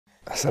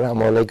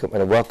Assalamu alaikum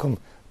and welcome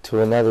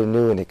to another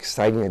new and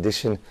exciting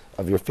edition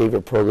of your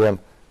favorite program,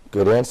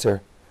 Good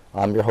Answer.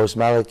 I'm your host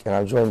Malik and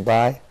I'm joined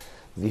by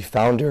the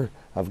founder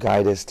of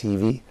Guidance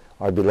TV,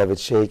 our beloved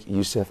Sheik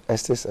Yusuf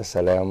Estes.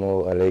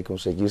 Assalamu alaikum,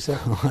 Sheik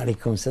Yusuf. Wa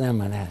alaikum salam.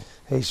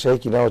 Hey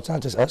Sheik, you know it's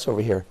not just us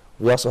over here.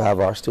 We also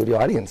have our studio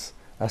audience.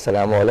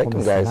 Assalamu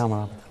alaikum, guys.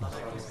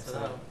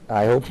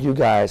 I hope you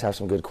guys have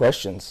some good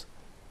questions,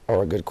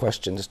 or a good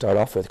question to start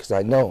off with, because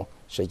I know,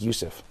 Sheik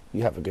Yusuf,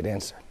 you have a good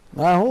answer.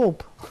 I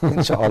hope.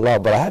 Inshallah,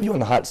 but I have you on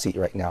the hot seat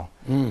right now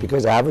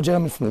because I have a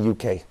gentleman from the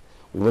UK.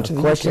 We went to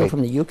the question UK.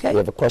 from the UK? We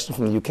have a question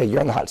from the UK. You're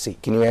on the hot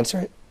seat. Can you answer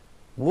it?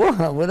 Well,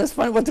 let's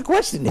find what the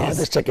question is.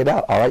 Let's check it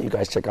out. All right, you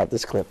guys check out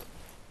this clip.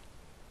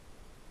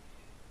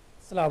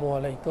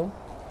 Assalamu alaikum.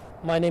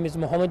 My name is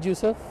Muhammad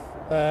Yusuf.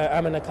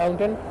 I'm an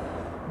accountant.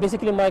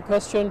 Basically, my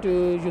question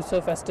to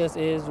Yusuf Estes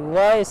is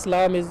why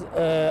Islam is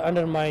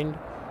undermined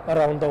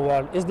around the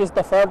world. Is this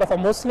the fault of a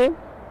Muslim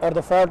or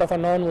the fault of a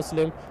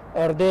non-Muslim,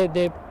 or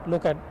they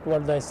look at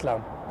what the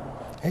Islam?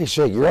 Hey,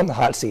 Sheikh, you're on the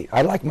hot seat.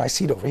 I like my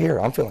seat over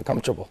here. I'm feeling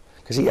comfortable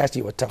because he asked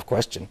you a tough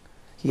question.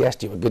 He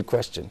asked you a good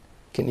question.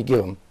 Can you give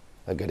him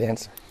a good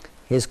answer?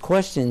 His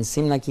question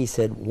seemed like he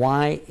said,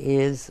 why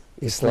is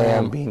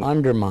Islam being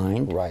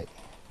undermined? Right.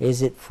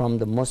 Is it from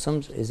the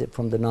Muslims? Is it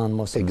from the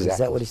non-Muslims? Exactly. Is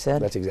that what he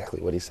said? That's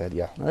exactly what he said,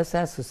 yeah. Let's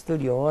ask the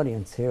studio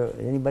audience here.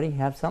 Anybody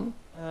have something?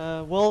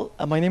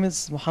 My name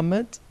is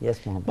Muhammad.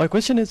 Yes, Muhammad. My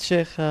question is,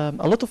 Sheikh, a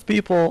lot of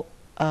people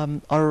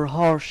are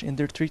harsh in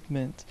their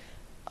treatment.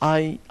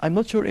 I'm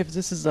not sure if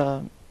this is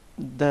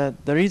the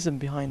reason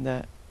behind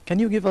that. Can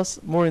you give us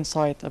more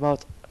insight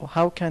about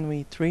how can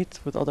we treat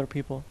with other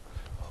people?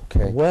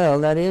 Okay. Well,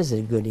 that is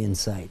a good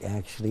insight,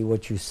 actually,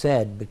 what you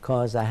said,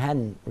 because I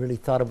hadn't really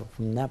thought of it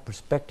from that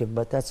perspective,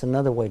 but that's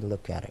another way to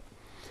look at it.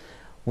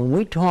 When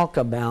we talk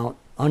about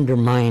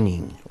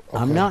undermining,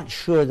 I'm not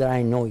sure that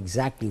I know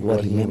exactly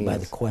what he meant by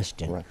the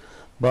question. Right.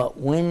 But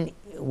when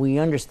we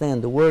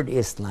understand the word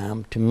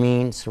Islam to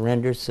mean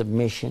surrender,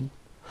 submission,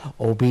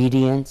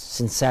 obedience,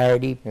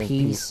 sincerity, And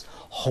peace,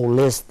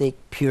 holistic,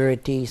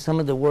 purity, some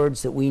of the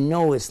words that we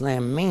know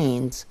Islam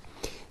means,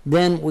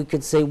 then we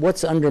could say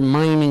what's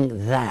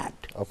undermining that.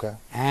 Okay.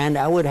 And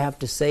I would have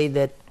to say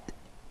that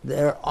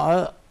there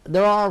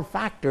are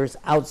factors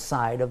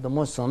outside of the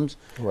Muslims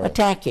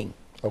attacking.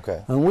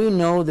 Okay. And we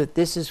know that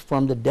this is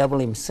from the devil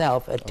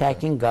himself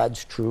attacking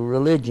God's true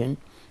religion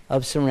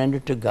of surrender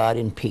to God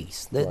in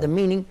peace. The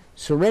meaning,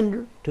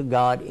 surrender to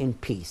God in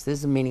peace. This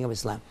is the meaning of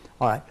Islam.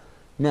 All right.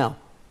 Now,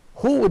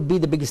 who would be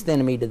the biggest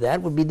enemy to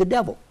that? Would be the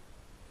devil.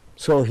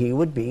 So he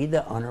would be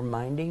the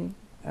undermining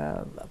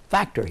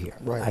factor here,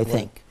 I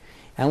think.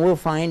 And we'll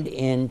find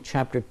in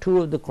chapter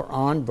 2 of the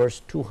Quran,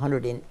 verse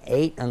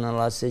 208, and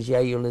Allah says, Ya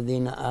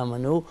ayyuhalladhina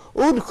amanu,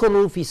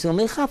 udkhulu fi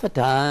silmi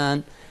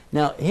khafatan.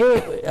 Now,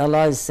 here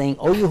Allah is saying,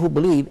 O you who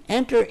believe,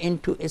 enter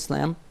into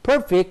Islam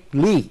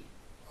perfectly.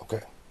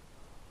 Okay.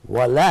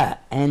 Wala,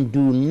 and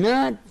do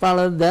not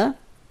follow the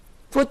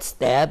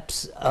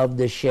footsteps of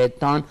the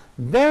shaitan.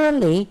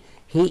 Verily,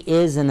 he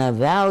is an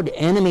avowed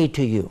enemy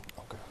to you.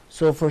 Okay.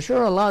 So for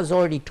sure, Allah has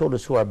already told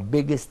us who our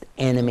biggest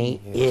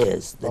enemy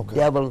is, the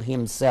devil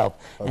himself.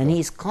 And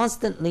he's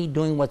constantly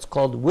doing what's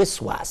called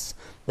wiswas.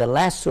 The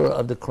last surah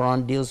of the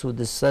Quran deals with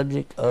the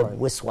subject of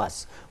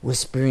wiswas,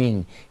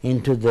 whispering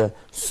into the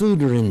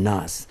sudurin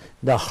nas,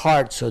 the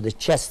hearts or the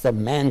chests of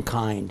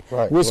mankind,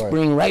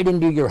 whispering right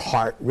into your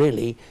heart,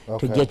 really,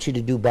 to get you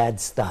to do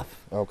bad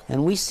stuff.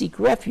 And we seek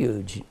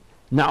refuge,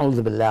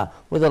 na'udhu billah,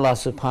 with Allah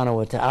subhanahu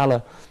wa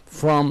ta'ala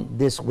from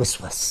this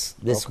wiswas,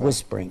 this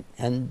whispering.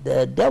 And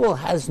the devil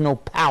has no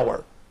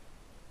power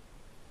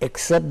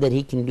except that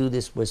he can do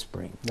this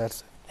whispering.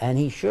 And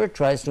he sure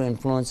tries to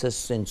influence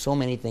us in so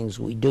many things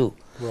we do.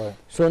 Right.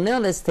 So now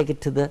let's take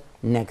it to the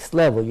next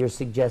level. You're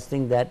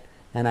suggesting that,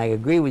 and I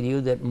agree with you,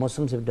 that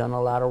Muslims have done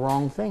a lot of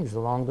wrong things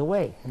along the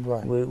way.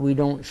 Right. We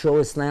don't show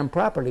Islam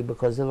properly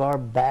because of our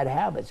bad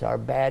habits, our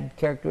bad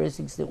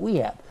characteristics that we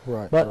have.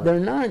 But they're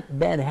not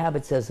bad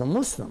habits as a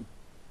Muslim.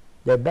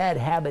 They're bad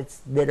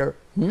habits that are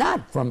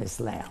not from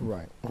Islam.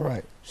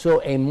 Right.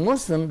 So a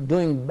Muslim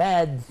doing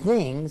bad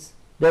things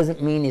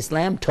doesn't mean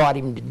Islam taught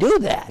him to do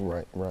that.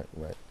 Right.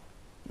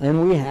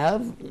 And we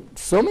have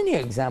so many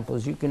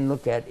examples you can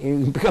look at.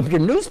 You can pick up your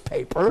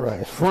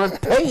newspaper,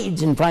 front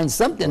page, and find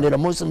something that a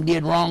Muslim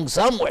did wrong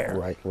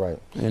somewhere. Right.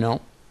 You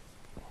know?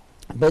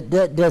 But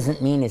that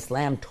doesn't mean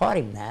Islam taught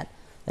him that.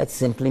 That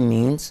simply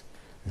means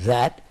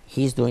that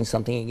he's doing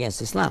something against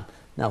Islam.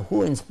 Now,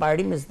 who inspired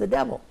him is the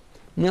devil.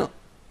 Now,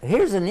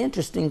 here's an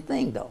interesting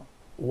thing, though.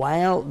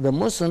 While the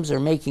Muslims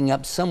are making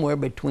up somewhere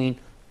between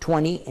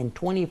 20 and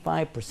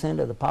 25%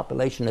 of the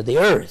population of the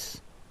earth,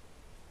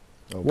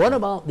 what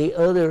about the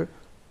other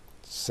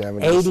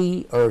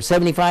 80 or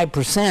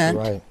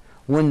 75%?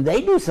 When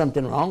they do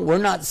something wrong, we're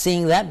not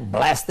seeing that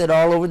blasted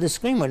all over the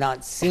screen. We're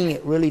not seeing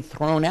it really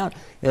thrown out.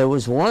 There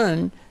was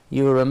one,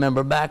 you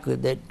remember back,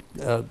 that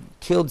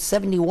killed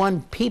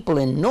 71 people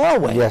in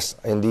Norway. Yes,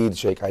 indeed,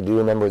 Sheikh. I do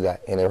remember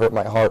that. And it hurt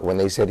my heart when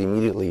they said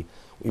immediately,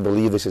 we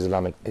believe this is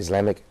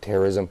Islamic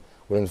terrorism,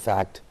 when in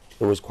fact,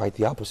 it was quite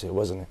the opposite,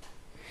 wasn't it?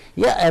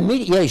 Yeah,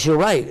 yes, you're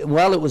right.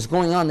 While it was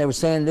going on, they were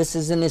saying this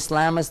is an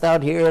Islamist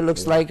out here. It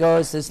looks like, oh,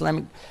 it's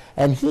Islamic.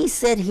 And he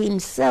said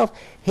himself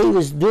he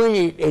was doing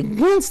it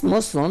against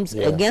Muslims,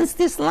 against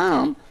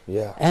Islam.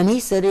 Yeah. And he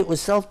said it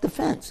was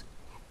self-defense.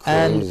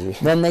 Crazy. And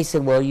then they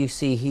said, well, you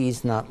see,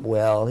 he's not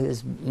well.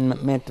 He's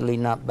mentally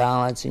not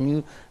balanced.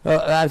 And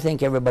I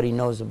think everybody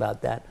knows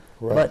about that.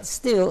 Right. But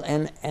still,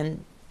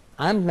 and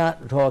I'm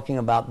not talking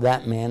about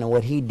that man and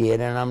what he did,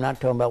 and I'm not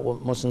talking about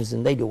what Muslims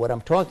and they do. What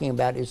I'm talking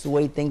about is the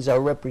way things are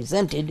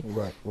represented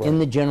in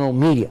the general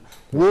media,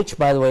 which,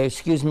 by the way,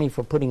 excuse me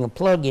for putting a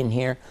plug in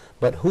here,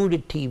 but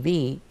Huda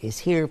TV is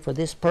here for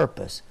this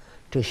purpose,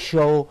 to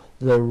show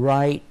the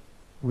right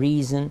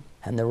reason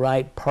and the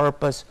right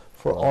purpose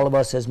for all of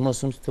us as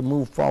Muslims to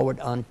move forward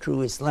on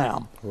true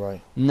Islam.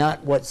 Right.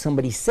 Not what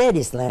somebody said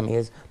Islam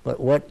is, but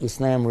what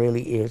Islam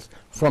really is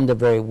from the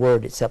very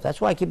word itself. That's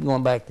why I keep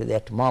going back to the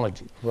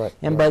etymology. Right.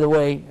 And by the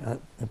way,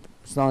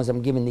 as long as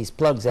I'm giving these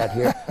plugs out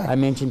here, I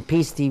mentioned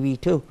Peace TV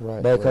too,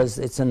 because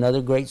it's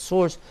another great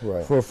source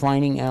for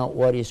finding out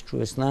what is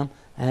true Islam,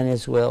 and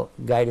as well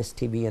Guidance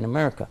TV in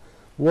America.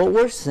 What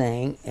we're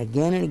saying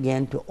again and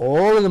again to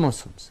all of the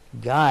Muslims,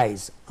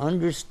 guys,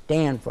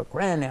 understand, for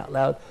crying out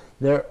loud,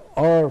 there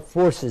are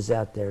forces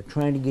out there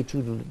trying to get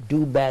you to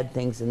do bad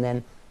things and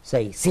then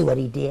say, see what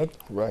he did?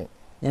 Right.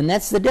 And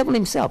that's the devil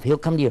himself. He'll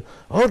come to you,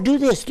 oh, do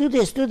this, do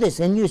this, do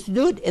this, and you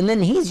do it, and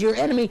then he's your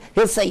enemy.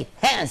 He'll say,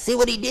 ha, see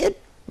what he did?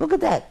 Look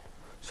at that.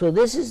 So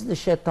this is the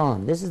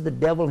shaitan. This is the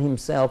devil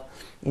himself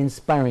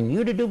inspiring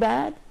you to do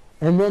bad,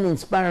 and then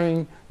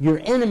inspiring your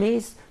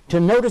enemies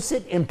to notice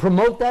it and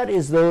promote that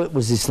as though it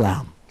was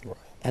Islam. Right.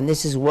 And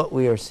this is what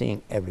we are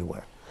seeing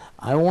everywhere.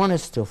 I want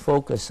us to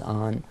focus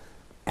on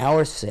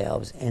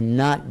ourselves and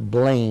not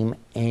blame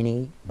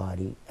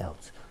anybody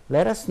else.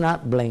 Let us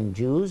not blame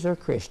Jews or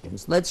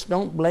Christians. Let's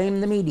don't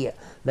blame the media.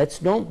 Let's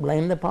don't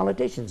blame the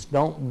politicians.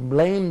 Don't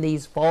blame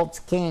these false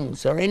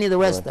kings or any of the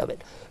rest of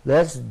it.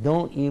 Let's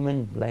don't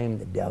even blame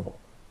the devil.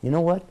 You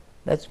know what?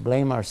 Let's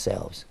blame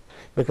ourselves,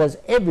 because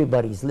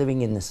everybody's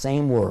living in the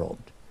same world.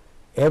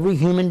 Every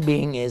human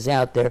being is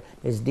out there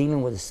is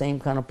dealing with the same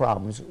kind of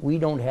problems. We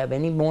don't have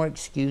any more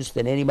excuse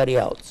than anybody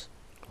else.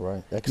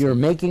 Right. Excellent. You're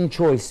making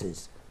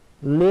choices.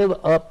 Live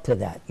up to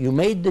that. You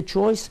made the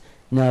choice,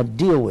 now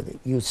deal with it.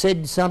 You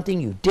said something,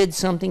 you did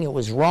something, it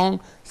was wrong.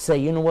 Say,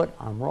 you know what,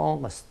 I'm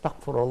wrong,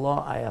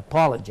 astaghfirullah, I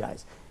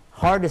apologize.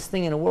 Hardest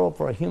thing in the world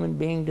for a human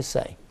being to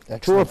say.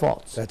 Excellent. True or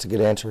false? That's a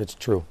good answer. It's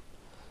true.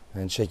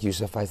 And Sheik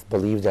Yusuf, I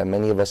believe that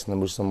many of us in the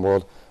Muslim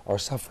world are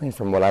suffering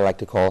from what I like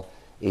to call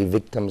a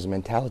victim's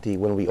mentality,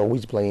 when we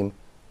always blame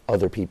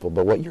other people.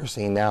 But what you're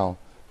saying now,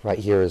 right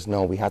here, is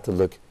no, we have to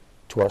look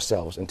to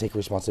ourselves and take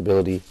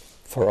responsibility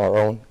for our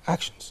own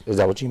actions. Is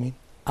that what you mean?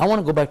 I want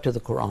to go back to the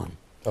Quran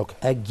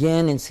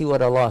again and see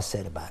what Allah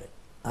said about it.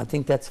 I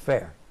think that's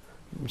fair.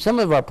 Some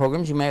of our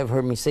programs, you may have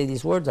heard me say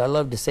these words. I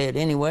love to say it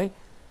anyway.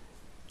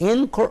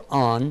 In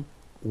Quran,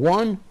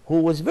 one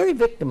who was very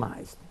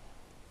victimized,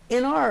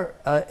 in our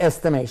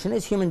estimation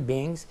as human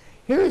beings,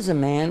 here is a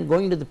man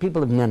going to the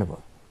people of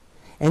Nineveh,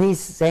 and he's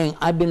saying,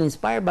 I've been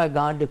inspired by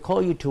God to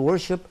call you to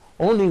worship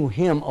only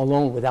Him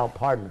alone without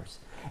partners.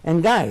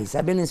 And guys,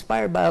 I've been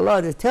inspired by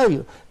Allah to tell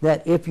you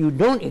that if you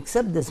don't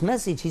accept this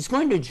message, He's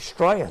going to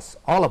destroy us,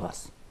 all of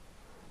us.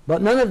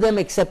 But none of them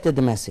accepted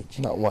the message.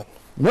 Not one.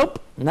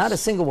 Nope, not a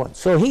single one.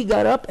 So he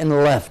got up and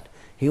left.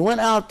 He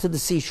went out to the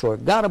seashore,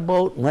 got a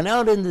boat, went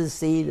out into the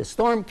sea. The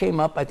storm came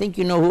up. I think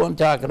you know who I'm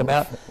talking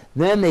about.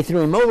 Then they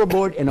threw him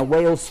overboard and a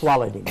whale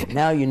swallowed him.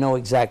 Now you know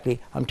exactly.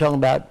 I'm talking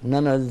about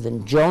none other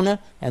than Jonah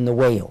and the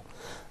whale.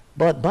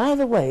 But by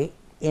the way,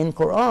 in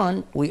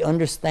Quran, we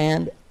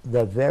understand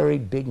the very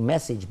big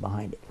message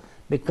behind it.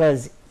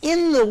 Because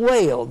in the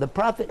whale, the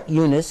prophet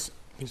Yunus,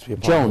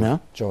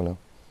 Jonah,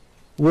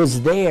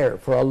 was there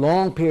for a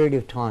long period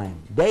of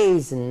time,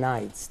 days and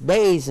nights,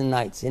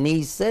 and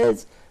he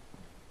says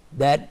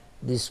that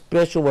this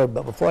special word.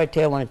 But before I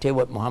tell you, I want to tell you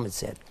what Muhammad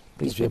said.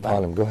 Peace be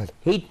upon him. Go ahead.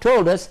 He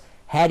told us,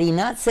 had he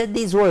not said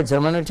these words,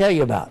 I'm going to tell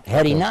you about,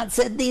 had he not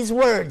said these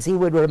words, he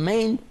would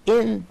remain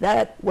in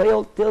that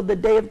whale till the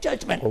day of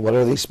judgment. Well, what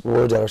are these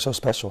words that are so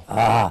special?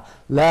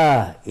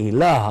 La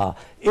ilaha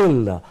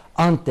illa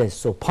anta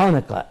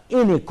subhanaka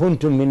inni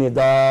kuntu min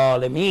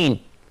dhalimin.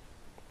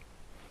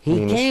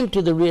 He came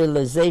to the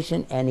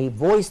realization and he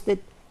voiced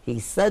it, he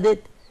said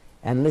it,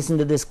 and listen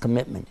to this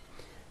commitment.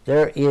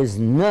 There is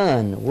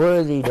none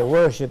worthy to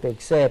worship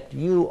except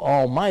you,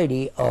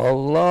 Almighty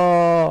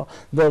Allah.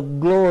 The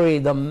glory,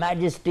 the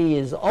majesty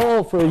is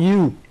all for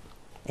you.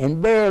 And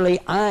verily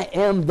I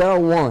am the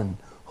one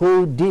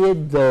who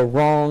did the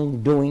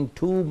wrongdoing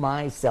to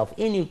myself.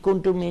 Inni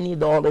kuntu mini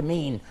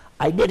dhalimin.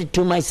 I did it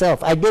to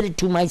myself. I did it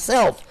to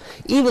myself.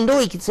 Even though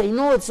he could say,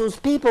 no, it's those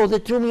people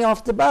that threw me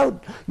off the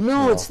boat.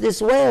 No, it's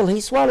this whale. He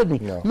swallowed me.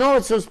 No,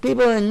 it's those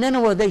people in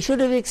Nineveh. They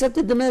should have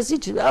accepted the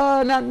message.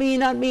 Oh, not me,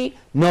 not me.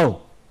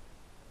 No.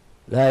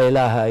 La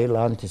ilaha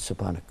illa anta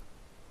subhanak.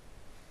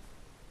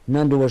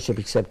 None to worship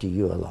except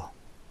you, Allah.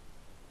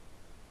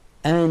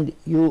 And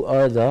you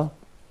are the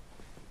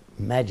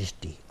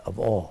majesty of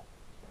all.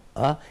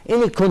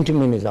 Inni kuntu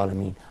min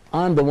zalimin.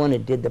 I'm the one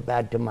that did the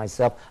bad to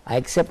myself. I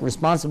accept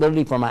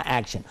responsibility for my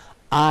action.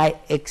 I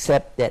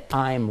accept that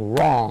I'm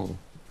wrong.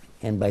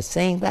 And by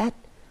saying that,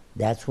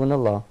 that's when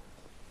Allah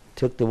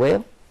took the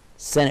whale,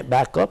 sent it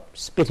back up,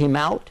 spit him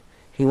out.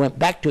 He went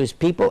back to his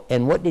people,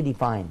 and what did he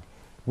find?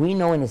 We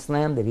know in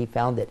Islam that he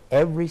found that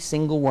every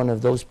single one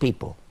of those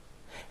people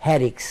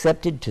had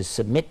accepted to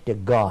submit to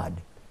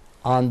God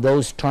on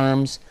those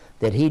terms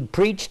that he'd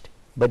preached,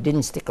 but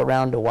didn't stick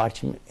around to watch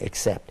him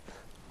accept.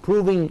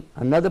 Proving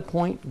another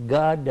point,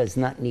 God does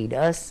not need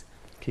us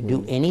to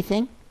do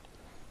anything.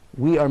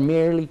 We are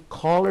merely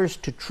callers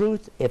to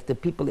truth. If the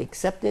people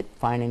accept it,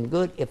 fine and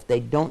good. If they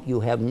don't,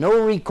 you have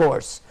no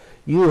recourse.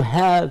 You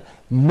have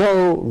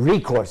no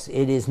recourse.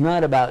 It is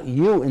not about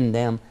you and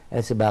them,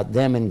 it's about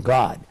them and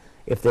God.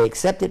 If they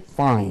accept it,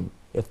 fine.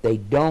 If they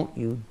don't,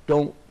 you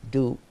don't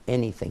do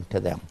anything to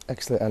them.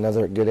 Excellent.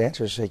 Another good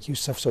answer, Sheik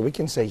Yusuf. So we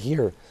can say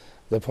here,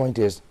 the point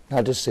is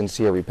not just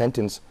sincere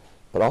repentance,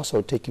 but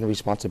also taking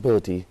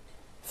responsibility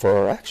for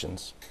our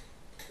actions.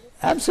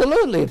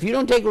 Absolutely. If you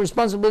don't take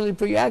responsibility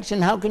for your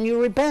action, how can you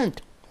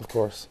repent? Of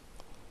course.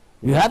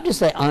 You have to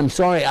say, I'm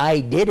sorry I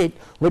did it.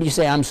 What do you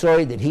say, I'm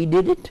sorry that he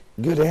did it?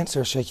 Good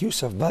answer, Sheik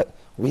Yusuf. But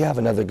we have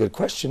another good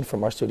question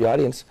from our studio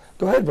audience.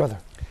 Go ahead, brother.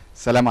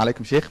 Assalamu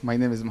alaikum, Sheikh. My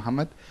name is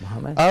Muhammad.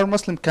 Muhammad. Are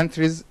Muslim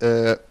countries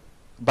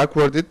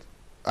backwarded?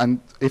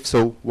 And if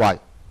so, why?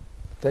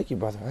 Thank you,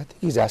 brother. I think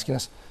he's asking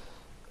us,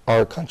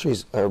 are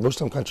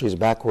Muslim countries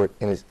backward,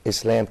 and is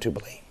Islam to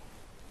blame?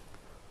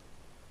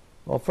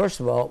 Well, first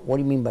of all, what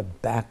do you mean by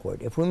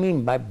backward? If we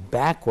mean by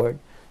backward,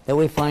 that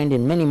we find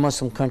in many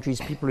Muslim countries,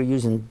 people are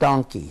using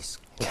donkeys,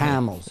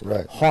 camels,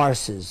 Right.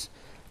 horses,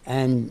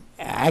 and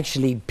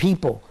actually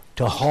people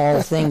to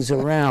haul things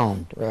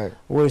around. Right.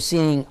 We're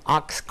seeing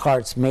ox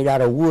carts made out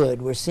of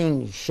wood. We're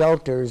seeing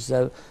shelters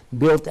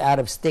built out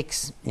of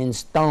sticks and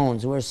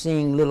stones. We're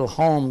seeing little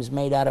homes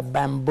made out of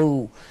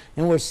bamboo.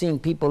 And we're seeing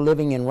people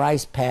living in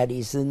rice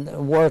paddies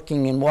and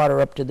working in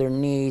water up to their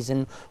knees.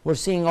 And we're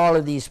seeing all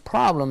of these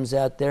problems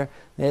out there.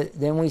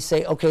 Then we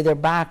say, okay, they're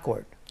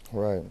backward.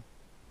 Right.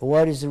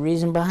 What is the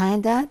reason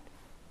behind that?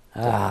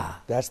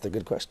 That's the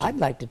good question. I'd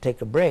like to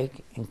take a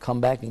break and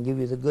come back and give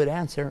you the good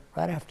answer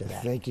right after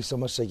that. Thank you so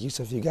much, Sheik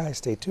Yusuf. You guys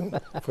stay tuned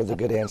for the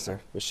good answer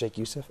with Sheik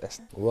Yusuf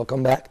Estes.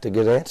 Welcome back to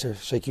Good Answer,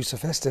 Sheik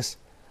Yusuf Estes.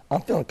 I'm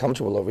feeling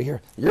comfortable over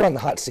here. You're on the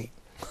hot seat.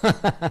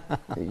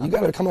 You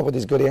got to come up with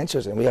these good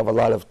answers, and we have a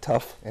lot of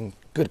tough and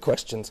good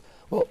questions.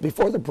 Well,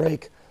 before the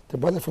break, the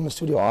brother from the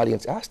studio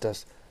audience asked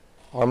us,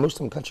 are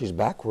Muslim countries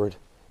backward,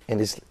 and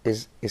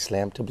is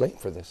Islam to blame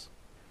for this?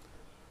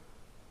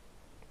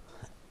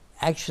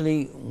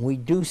 Actually, we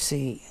do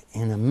see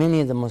in many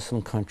of the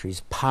Muslim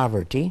countries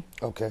poverty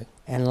Okay.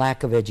 and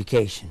lack of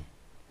education.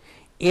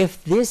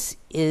 If this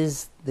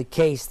is the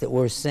case that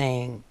we're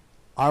saying,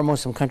 are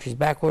Muslim countries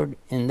backward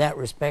in that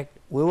respect,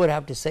 we would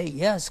have to say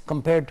yes,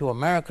 compared to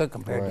America,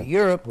 compared to Right,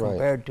 Europe, right.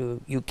 compared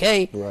to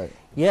UK. Right.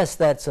 Yes,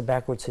 that's a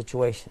backward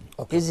situation.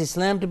 Okay. Is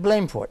Islam to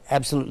blame for it?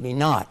 Absolutely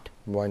not.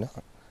 Why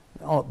not?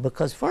 Oh,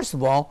 because first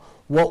of all,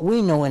 what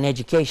we know in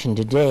education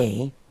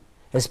today,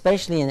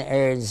 especially in the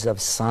areas of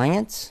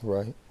science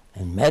Right.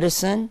 and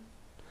medicine,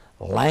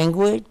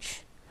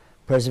 language,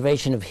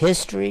 preservation of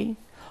history,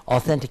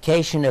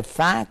 authentication of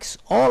facts,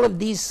 all of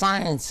these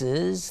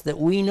sciences that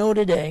we know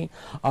today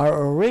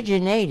are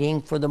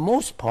originating, for the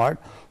most part,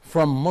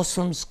 from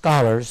Muslim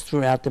scholars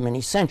throughout the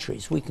many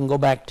centuries. We can go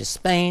back to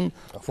Spain,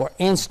 for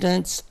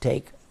instance,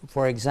 take,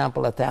 for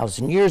example,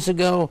 1,000 years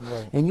ago,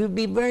 Right. and you'd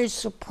be very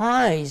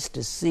surprised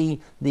to see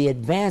the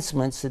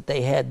advancements that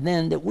they had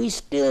then that we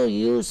still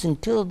use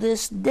until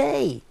this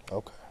day,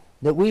 Okay.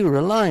 that we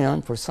rely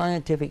on for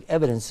scientific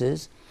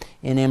evidences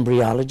in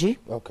embryology,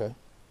 Okay.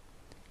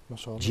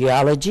 MashaAllah.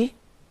 geology,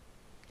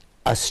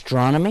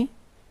 astronomy,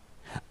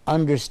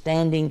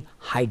 understanding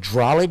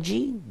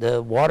hydrology,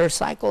 the water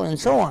cycle, and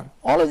so on.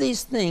 All of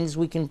these things,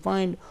 we can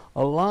find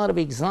a lot of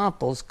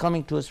examples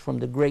coming to us from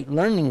the great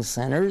learning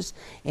centers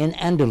in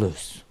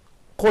Andalus,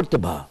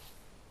 Cordoba,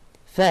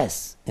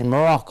 Fez in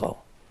Morocco,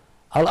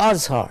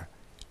 Al-Azhar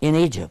in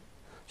Egypt.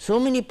 So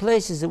many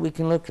places that we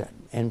can look at.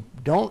 And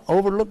don't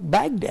overlook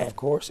Baghdad Of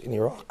course, in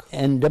Iraq.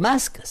 and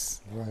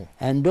Damascus. Right.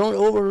 And don't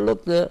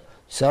overlook the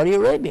Saudi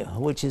Arabia,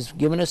 which has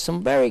given us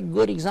some very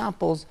good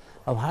examples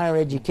of higher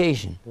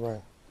education.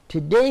 Right.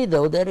 Today,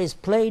 though, that is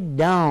played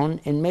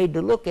down and made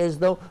to look as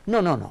though,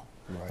 no.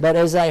 Right. But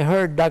as I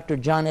heard Dr.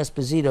 John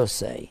Esposito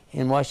say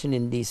in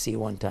Washington, D.C.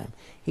 one time,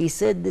 he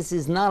said this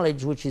is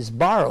knowledge which is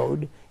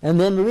borrowed and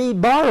then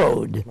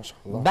re-borrowed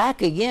MashaAllah.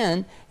 back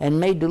again and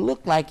made to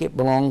look like it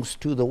belongs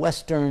to the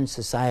Western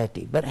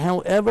society. But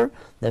however,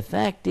 the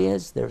fact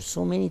is there are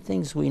so many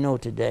things we know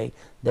today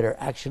that are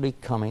actually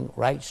coming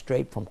right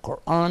straight from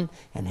Quran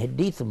and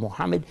Hadith of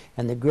Muhammad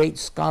and the great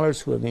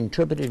scholars who have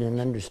interpreted and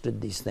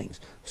understood these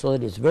things. So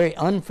it is very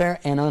unfair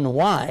and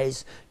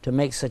unwise to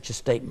make such a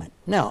statement.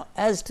 Now,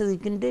 as to the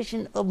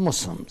condition of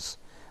Muslims,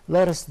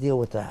 let us deal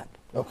with that.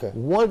 Okay.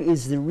 What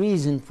is the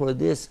reason for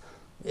this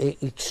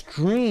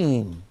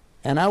extreme,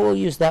 and I will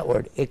use that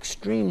word,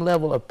 extreme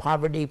level of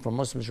poverty for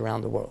Muslims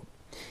around the world?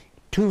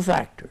 Two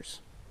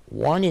factors.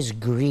 One is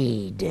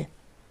greed.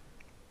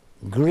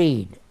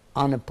 Greed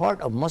on the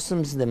part of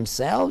Muslims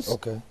themselves,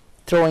 Okay.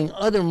 throwing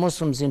other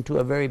Muslims into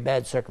a very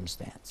bad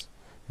circumstance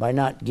by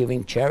not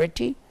giving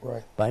charity,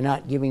 Right. by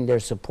not giving their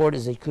support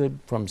as they could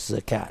from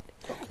zakat.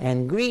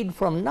 And greed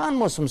from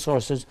non-Muslim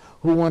sources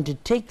who want to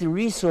take the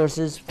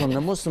resources from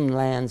the Muslim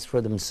lands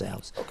for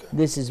themselves.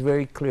 This is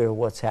very clear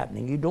what's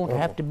happening. You don't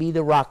have to be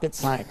the rocket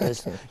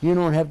scientist. You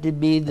don't have to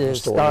be the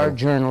star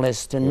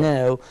journalist to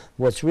know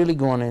what's really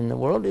going on in the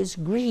world is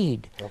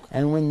greed.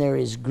 And when there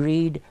is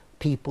greed,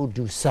 people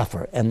do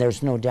suffer, and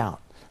there's no doubt.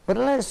 But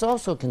let us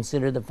also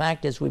consider the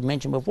fact, as we've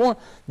mentioned before,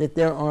 that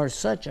there are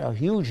such a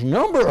huge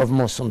number of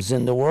Muslims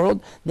in the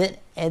world that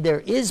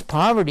there is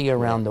poverty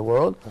around the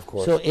world. Of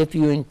course. So if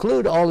you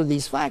include all of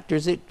these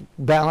factors, it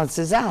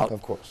balances out.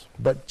 Of course.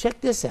 But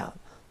check this out.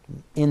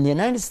 In the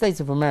United States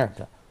of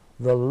America,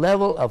 the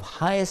level of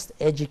highest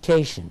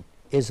education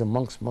is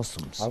amongst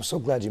Muslims. I'm so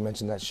glad you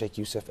mentioned that, Sheik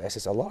Yusuf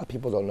Estes. A lot of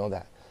people don't know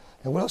that.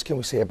 And what else can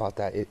we say about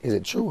that? Is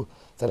it true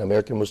that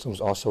American Muslims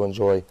also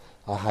enjoy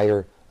a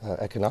higher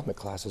economic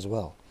class as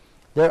well?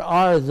 There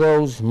are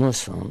those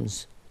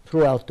Muslims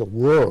throughout the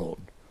world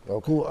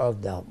Okay. who are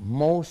the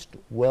most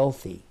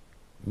wealthy,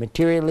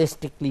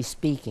 materialistically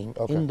speaking,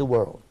 Okay. in the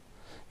world.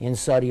 In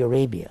Saudi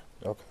Arabia,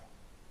 Okay.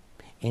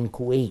 in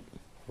Kuwait,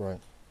 Right.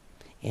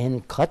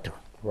 in Qatar,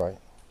 Right.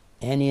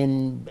 and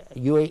in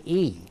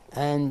UAE,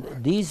 and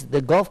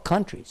the Gulf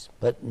countries.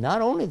 But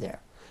not only there.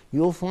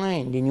 You'll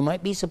find, and you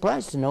might be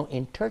surprised to know,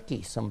 in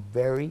Turkey, some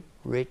very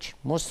rich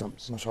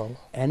Muslims. MashaAllah.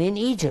 And in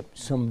Egypt,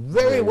 some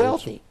very Very rich.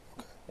 wealthy.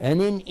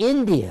 And in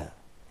India,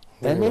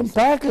 Very and in wealthy.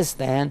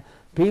 Pakistan,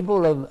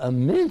 people of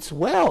immense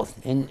wealth.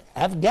 In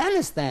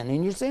Afghanistan,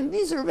 and you're saying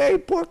these are very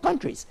poor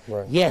countries.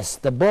 Right. Yes,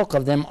 the bulk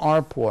of them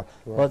are poor,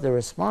 Right. but the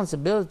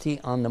responsibility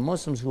on the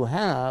Muslims who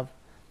have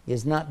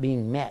is not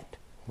being met,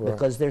 Right.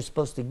 because they're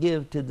supposed to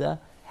give to the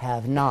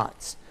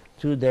have-nots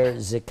through their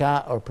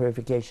zakah or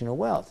purification of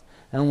wealth.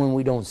 And when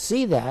we don't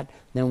see that,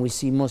 then we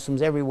see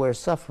Muslims everywhere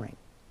suffering.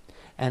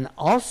 And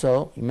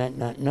also, you might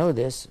not know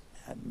this,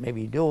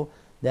 maybe you do,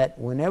 that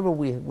whenever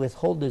we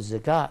withhold the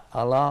zakat,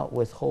 Allah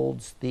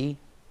withholds the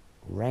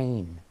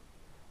rain.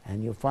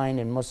 And you'll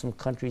find in Muslim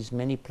countries,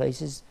 many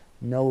places,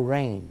 no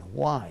rain.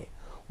 Why?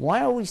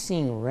 Why are we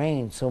seeing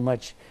rain so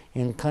much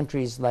in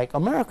countries like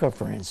America,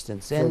 for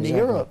instance, and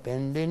example. Europe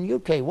and in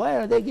UK? Why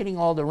are they getting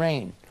all the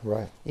rain?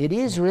 Right. It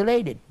is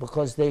related,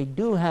 because they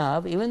do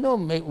have, even though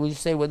we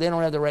say, well, they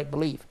don't have the right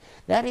belief,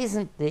 that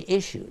isn't the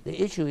issue. The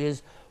issue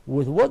is,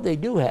 with what they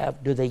do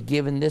have, do they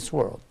give in this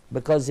world?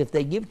 Because if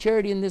they give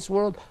charity in this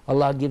world,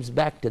 Allah gives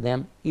back to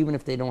them, even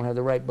if they don't have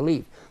the right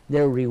belief.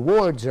 Their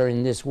rewards are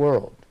in this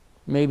world.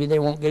 Maybe they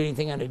won't get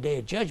anything on the Day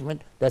of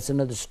Judgment. That's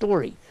another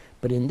story.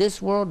 But in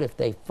this world, if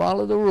they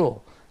follow the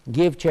rule,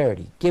 give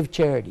charity, give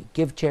charity,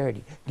 give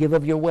charity, give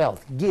of your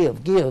wealth,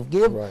 give,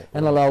 Right,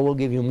 and Allah will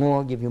give you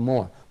more, give you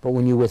more. But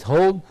when you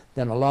withhold,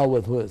 then Allah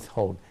will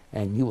withhold,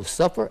 and you will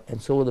suffer,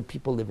 and so will the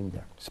people living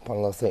there.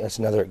 SubhanAllah, that's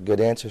another good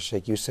answer,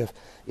 Sheik Yusuf.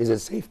 Is it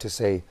safe to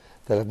say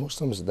that if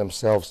Muslims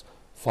themselves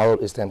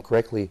followed Islam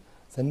correctly,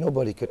 then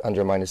nobody could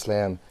undermine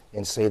Islam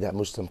and say that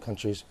Muslim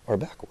countries are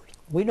backward?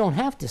 We don't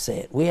have to say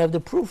it. We have the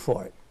proof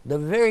for it. The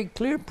very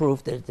clear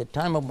proof that at the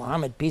time of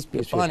Muhammad, peace be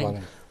upon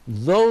him,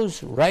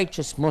 those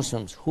righteous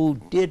Muslims who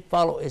did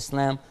follow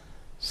Islam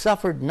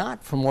suffered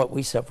not from what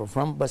we suffer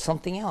from, but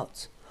something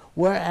else.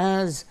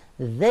 Whereas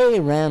they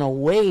ran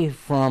away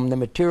from the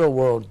material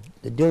world,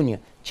 the dunya,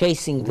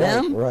 chasing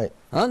them. Right.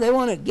 They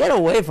want to get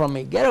away from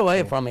me, get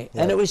away from me.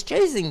 And it was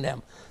chasing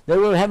them. They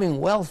were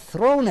having wealth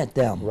thrown at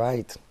them.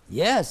 Right.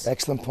 Yes.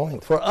 Excellent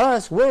point. For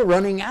us, we're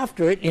running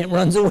after it, and it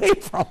runs away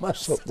from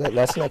us. So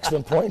that's an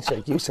excellent point,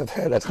 Sheik Yusuf.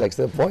 That's an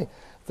excellent point.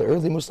 The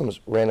early Muslims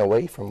ran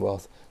away from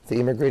wealth. They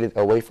immigrated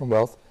away from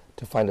wealth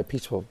to find a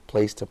peaceful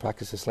place to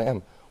practice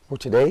Islam. Where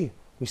today,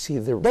 we see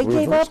the They reverse.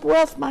 gave up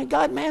wealth, my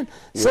God, man.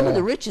 Some of Yeah.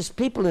 the richest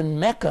people in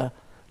Mecca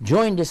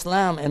joined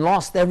Islam and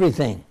lost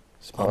everything.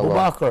 Abu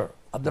SubhanAllah. Bakr,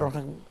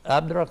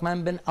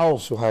 Abdurrahman bin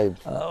Auf, Suhaib.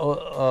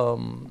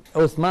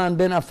 Uthman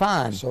bin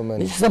Affan. So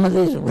many. These are some of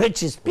the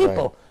richest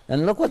people. Right.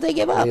 And look what they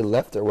gave up. They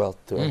left their wealth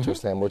to enter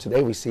Islam. Where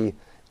today we see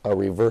a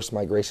reverse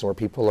migration where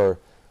people are.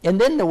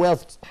 And then the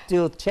wealth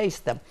still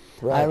chased them.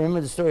 Right. I remember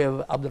the story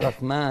of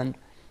Abdurrahman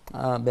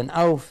bin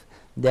Auf,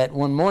 that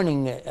one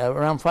morning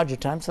around Fajr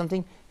time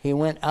something, he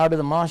went out of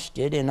the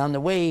masjid, and on the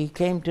way he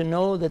came to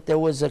know that there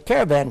was a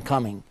caravan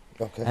coming.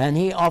 Okay. And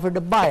he offered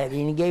to buy it,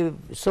 and he gave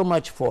so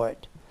much for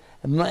it.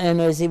 And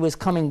as he was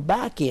coming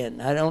back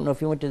in, I don't know if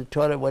he went to the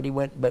toilet, what he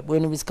went, but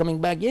when he was coming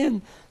back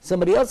in,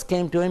 somebody else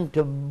came to him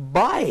to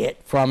buy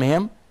it from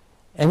him,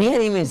 and he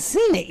hadn't even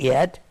seen it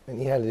yet. And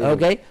he had to.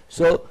 Okay,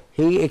 so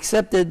he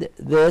accepted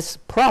this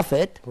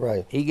profit.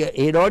 Right. He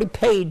had already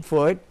paid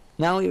for it.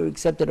 Now he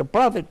accepted a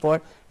profit for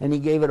it, and he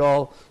gave it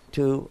all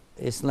to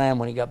Islam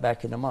when he got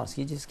back in the mosque.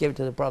 He just gave it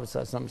to the Prophet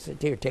and said,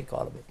 here, take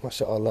all of it.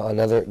 MashaAllah,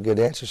 another good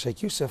answer,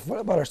 Sheik Yusuf. What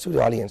about our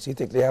studio audience? Do you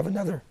think they have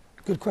another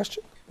good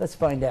question? Let's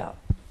find out.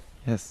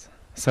 Yes.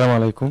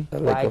 Assalamu alaikum.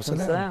 Walaikum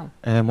salam.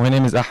 My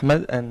name is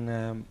Ahmed,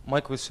 and my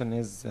question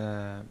is,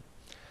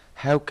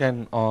 how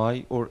can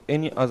I or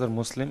any other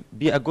Muslim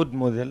be a good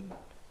model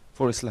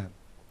for Islam?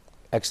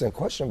 Excellent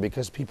question,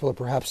 because people are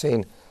perhaps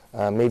saying,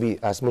 maybe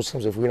as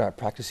Muslims, if we're not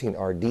practicing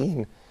our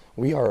deen,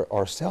 we are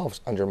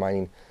ourselves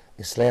undermining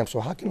Islam. So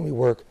how can we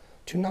work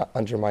to not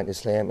undermine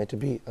Islam and to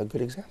be a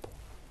good example?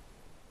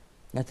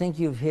 I think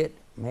you've hit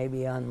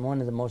maybe on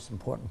one of the most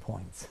important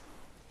points.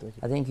 Thank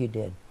you. I think you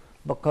did.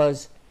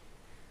 Because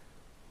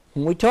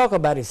when we talk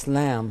about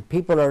Islam,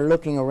 people are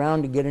looking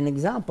around to get an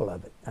example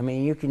of it. I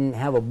mean, you can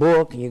have a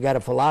book, you've got a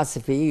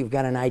philosophy, you've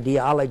got an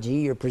ideology,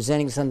 you're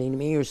presenting something to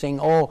me, you're saying,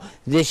 oh,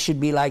 this should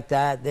be like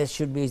that, this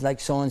should be like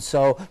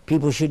so-and-so,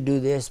 people should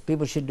do this,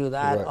 people should do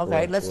that. Right, okay,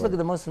 right, let's right. look at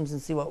the Muslims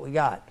and see what we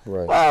got.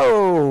 Right.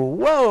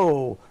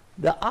 Whoa,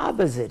 the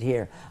opposite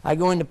here. I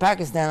go into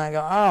Pakistan, I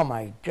go, oh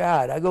my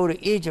God. I go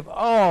to Egypt,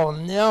 oh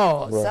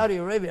no. Right. Saudi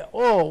Arabia,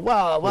 oh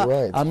wow.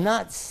 Right. I'm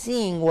not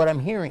seeing what I'm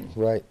hearing.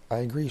 Right, I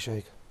agree,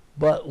 Sheikh.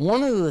 But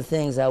one of the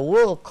things I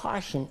will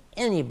caution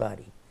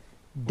anybody,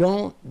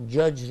 don't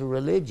judge the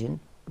religion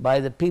by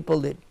the people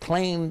that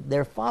claim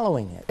they're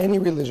following it. Any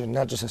religion,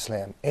 not just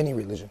Islam, any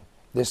religion.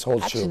 This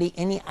holds true. Actually,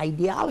 any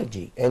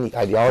ideology. Any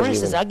ideology. For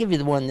instance, even. I'll give you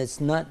the one that's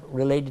not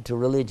related to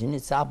religion.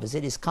 It's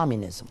opposite, is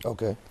communism.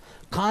 Okay.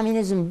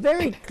 Communism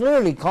very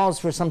clearly calls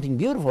for something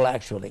beautiful,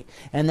 actually,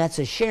 and that's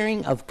a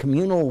sharing of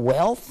communal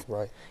wealth,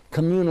 Right.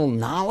 communal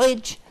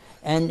knowledge,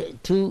 and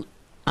to,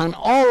 on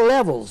all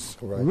levels,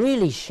 Right.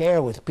 really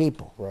share with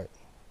people, Right.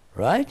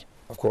 right?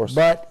 Of course.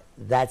 But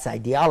that's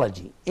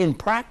ideology. In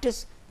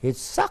practice, it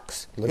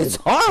sucks. Look It's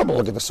at- horrible.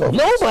 look at the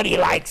Soviets. Nobody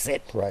likes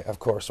it. Right, of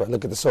course. Right.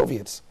 Look at the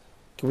Soviets.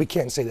 We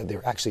can't say that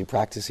they're actually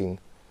practicing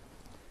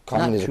Not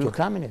communism. true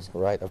communism.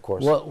 Right, of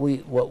course. What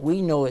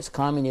we know as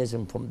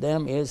communism from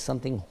them is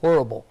something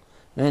horrible.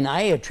 And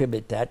I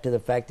attribute that to the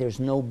fact there's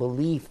no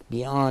belief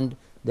beyond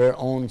their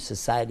own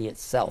society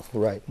itself.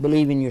 Right.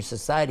 Believe in your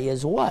society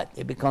as what?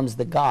 It becomes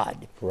the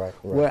God. Right,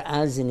 right.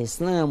 Whereas in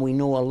Islam, we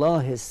know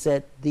Allah has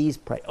set these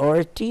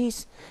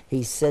priorities.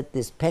 He's set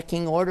this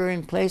pecking order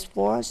in place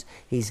for us.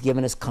 He's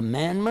given us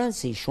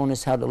commandments. He's shown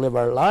us how to live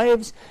our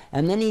lives.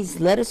 And then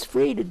He's let us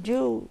free to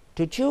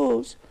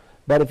choose.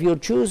 But if you'll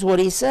choose what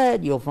He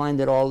said, you'll find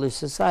that all this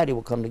society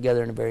will come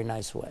together in a very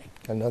nice way.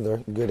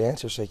 Another good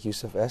answer, Sheik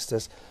Yusuf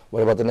Estes.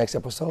 What about the next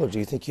episode? Do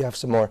you think you have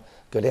some more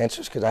good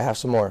answers? Because I have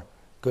some more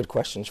good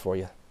questions for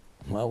you.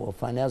 Well, we'll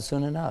find out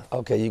soon enough.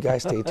 Okay, you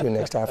guys stay tuned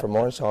next time for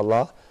more,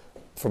 inshallah.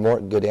 For more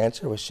good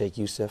answer with Sheik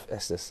Yusuf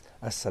Estes.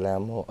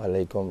 Assalamu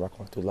alaikum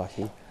rahmatullahi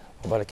wa barakatuh.